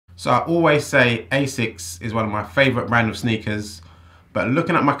So I always say Asics is one of my favorite brand of sneakers, but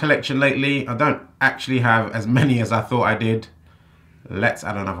looking at my collection lately, I don't actually have as many as I thought I did. Let's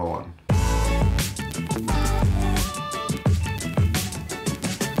add another one.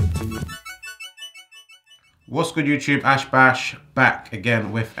 What's good YouTube, Ash Bash, back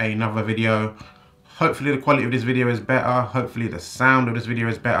again with another video. Hopefully the quality of this video is better, hopefully the sound of this video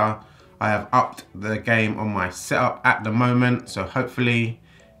is better. I have upped the game on my setup at the moment, so hopefully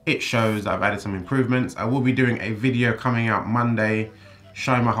it shows that I've added some improvements. I will be doing a video coming out Monday,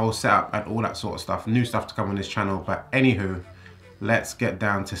 showing my whole setup and all that sort of stuff, new stuff to come on this channel. But anywho, let's get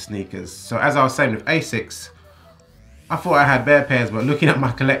down to sneakers. So as I was saying with Asics, I thought I had bare pairs, but looking at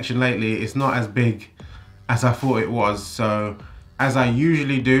my collection lately, it's not as big as I thought it was. So as I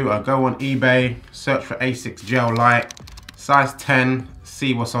usually do, I go on eBay, search for Asics Gel Lyte, size 10,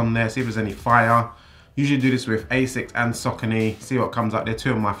 see what's on there, see if there's any fire. Usually do this with Asics and Saucony, see what comes up. They're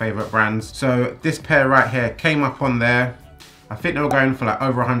two of my favorite brands. So this pair right here came up on there. I think they were going for like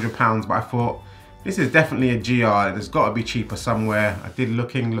over £100, but I thought this is definitely a GR. There's got to be cheaper somewhere. I did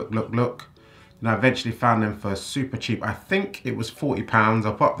look, and I eventually found them for super cheap. I think it was £40.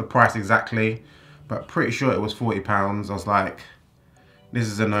 I'll put up the price exactly, but pretty sure it was £40. I was like, this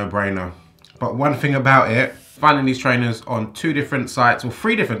is a no-brainer. But one thing about it, finding these trainers on two different sites, or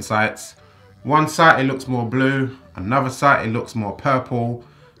three different sites. One site it looks more blue, another site it looks more purple,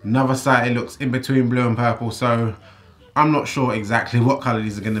 another site it looks in between blue and purple. So I'm not sure exactly what colour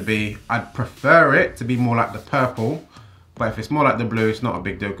these are going to be. I'd prefer it to be more like the purple, but if it's more like the blue, it's not a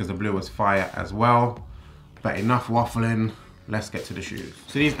big deal because the blue was fire as well. But enough waffling, let's get to the shoes.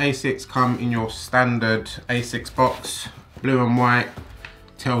 So these Asics come in your standard Asics box, blue and white.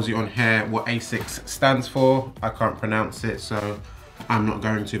 Tells you on here what Asics stands for. I can't pronounce it, so I'm not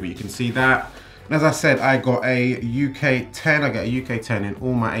going to, but you can see that. And as I said, I got a UK 10. I got a UK 10 in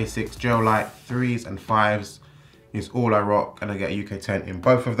all my Asics Gel Lyte 3s and 5s. Is all I rock, and I get a UK 10 in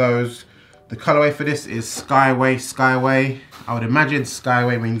both of those. The colorway for this is Skyway. Skyway. I would imagine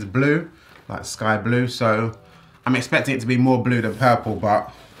Skyway means blue, like sky blue. So I'm expecting it to be more blue than purple,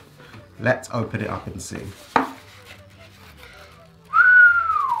 but let's open it up and see.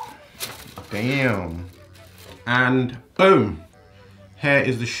 Bam. And boom. Here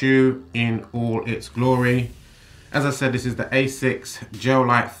is the shoe in all its glory. As I said, this is the Asics Gel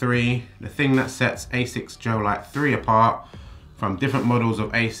Lyte 3. The thing that sets Asics Gel Lyte 3 apart from different models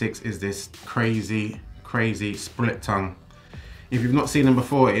of Asics is this crazy split tongue. If you've not seen them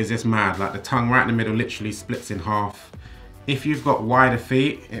before, it is just mad. Like the tongue right in the middle literally splits in half. If you've got wider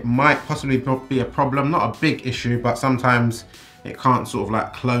feet, it might possibly be a problem. Not a big issue, but sometimes it can't sort of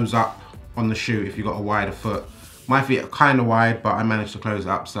like close up on the shoe if you've got a wider foot. My feet are kind of wide, but I managed to close it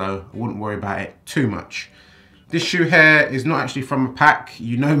up, so I wouldn't worry about it too much. This shoe here is not actually from a pack.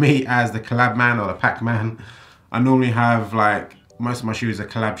 You know me as the collab man or the pack man. I normally have like, most of my shoes are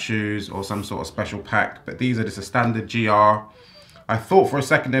collab shoes or some sort of special pack, but these are just a standard GR. I thought for a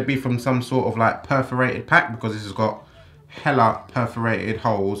second they'd be from some sort of like perforated pack because this has got hella perforated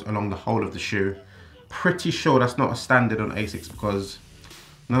holes along the whole of the shoe. Pretty sure that's not a standard on Asics because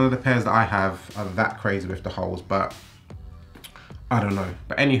none of the pairs that I have are that crazy with the holes, but I don't know.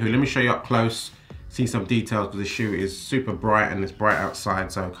 But anywho, let me show you up close, see some details because the shoe is super bright and it's bright outside,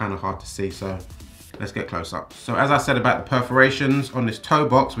 so kind of hard to see. So let's get close up. So as I said about the perforations on this toe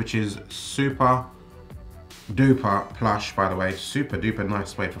box, which is super duper plush, by the way, super duper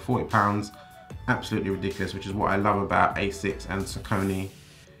nice suede for £40. Absolutely ridiculous, which is what I love about Asics and Saucony.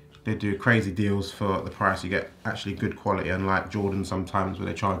 They do crazy deals for the price. You get actually good quality, unlike Jordan sometimes where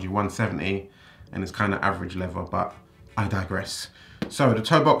they charge you $170 and it's kind of average leather, but I digress. So the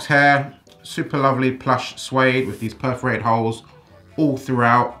toe box here, super lovely plush suede with these perforated holes all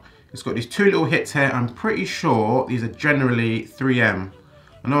throughout. It's got these two little hits here. I'm pretty sure these are generally 3M.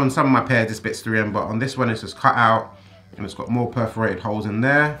 I know on some of my pairs this bit's 3M, but on this one it's just cut out and it's got more perforated holes in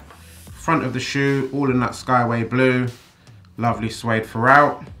there. Front of the shoe, all in that Skyway blue. Lovely suede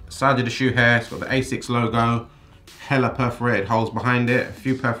throughout. Side of the shoe here, it's got the Asics logo, hella perforated holes behind it, a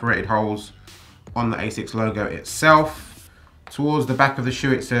few perforated holes on the Asics logo itself. Towards the back of the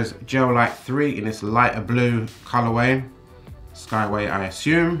shoe it says Gel Lyte 3 in this lighter blue colorway, Skyway I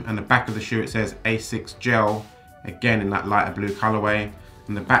assume, and the back of the shoe it says Asics Gel, again in that lighter blue colorway.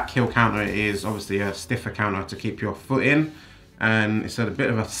 And the back heel counter is obviously a stiffer counter to keep your foot in, and it's a bit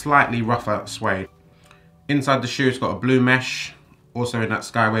of a slightly rougher suede. Inside the shoe it's got a blue mesh, also in that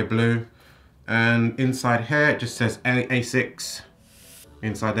Skyway blue, and inside here it just says Asics.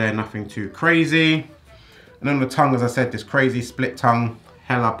 Inside there nothing too crazy. And on the tongue, as I said, this crazy split tongue,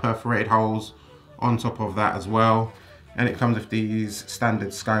 hella perforated holes on top of that as well. and it comes with these standard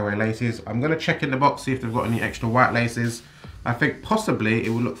Skyway laces. I'm gonna check in the box, see if they've got any extra white laces. I think possibly it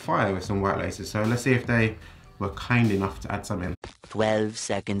will look fire with some white laces, so let's see if they were kind enough to add some in. 12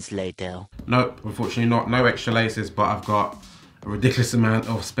 seconds later. Nope, unfortunately not, no extra laces, but I've got a ridiculous amount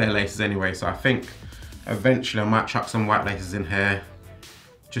of spare laces anyway, so I think eventually I might chuck some white laces in here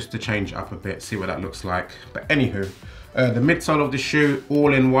just to change it up a bit, see what that looks like. But anywho, the midsole of the shoe,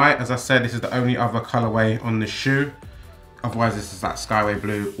 all in white. As I said, this is the only other colorway on the shoe. Otherwise, this is that Skyway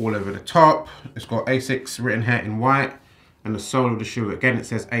blue all over the top. It's got Asics written here in white. And the sole of the shoe, again, it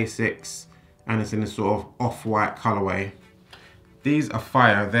says Asics. And it's in this sort of off-white colorway. These are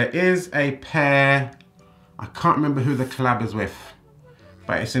fire. There is a pair, I can't remember who the collab is with.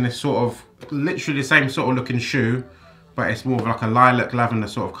 But it's in this sort of, literally the same sort of looking shoe. But it's more of like a lilac lavender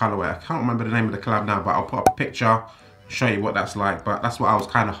sort of colorway. I can't remember the name of the collab now, but I'll put up a picture, show you what that's like. But that's what I was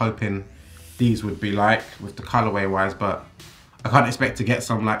kind of hoping these would be like with the colorway wise. But I can't expect to get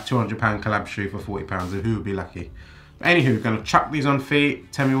some like £200 collab shoe for £40. Who would be lucky? But anywho, gonna chuck these on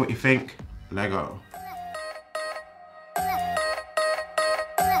feet. Tell me what you think. Lego.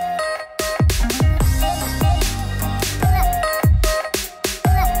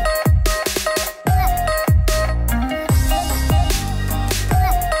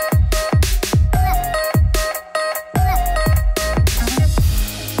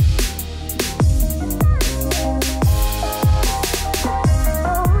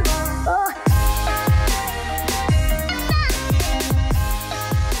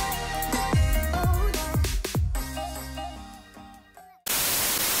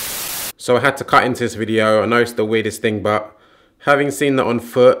 So I had to cut into this video. I know it's the weirdest thing, but having seen that on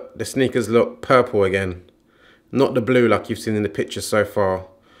foot, the sneakers look purple again. Not the blue like you've seen in the pictures so far.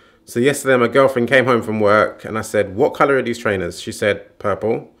 So yesterday my girlfriend came home from work and I said, what color are these trainers? She said,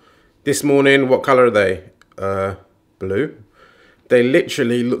 purple. This morning, what color are they? Blue. They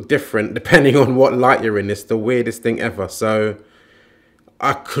literally look different depending on what light you're in. It's the weirdest thing ever. So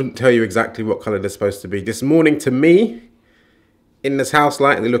I couldn't tell you exactly what color they're supposed to be. This morning to me, in this house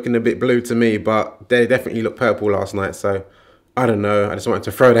light, they're looking a bit blue to me, but they definitely look purple last night. So I don't know. I just wanted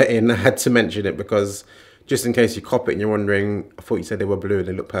to throw that in. I had to mention it because just in case you cop it and you're wondering, I thought you said they were blue,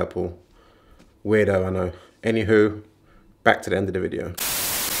 they look purple. Weirdo, I know. Anywho, back to the end of the video.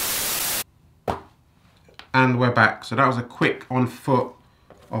 And we're back. So that was a quick on foot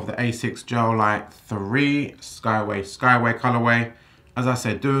of the Asics Gel Lyte 3 Skyway colorway. As I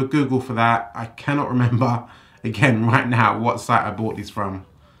said, do a Google for that. I cannot remember again right now what site I bought these from.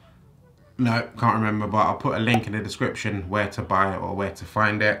 No, can't remember, but I'll put a link in the description where to buy it or where to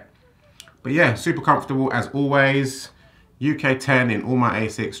find it. But yeah, super comfortable as always. UK 10 in all my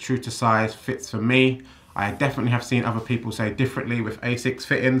Asics, true to size, fits for me. I definitely have seen other people say differently with Asics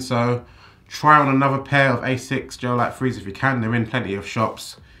fitting, so try on another pair of Asics Gel Lyte 3s if you can. They're in plenty of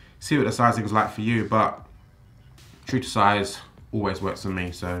shops. See what the sizing is like for you, but true to size always works for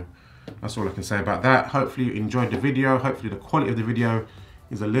me, so that's all I can say about that. Hopefully you enjoyed the video. Hopefully the quality of the video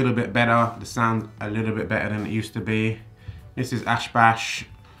is a little bit better. The sound a little bit better than it used to be. This is Ash Bash.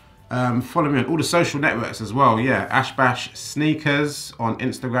 Follow me on all the social networks as well. Yeah, Ash Bash Sneakers on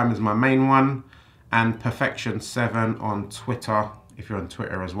Instagram is my main one. And Perfection7 on Twitter, if you're on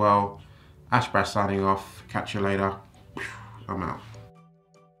Twitter as well. Ash Bash signing off. Catch you later. I'm out.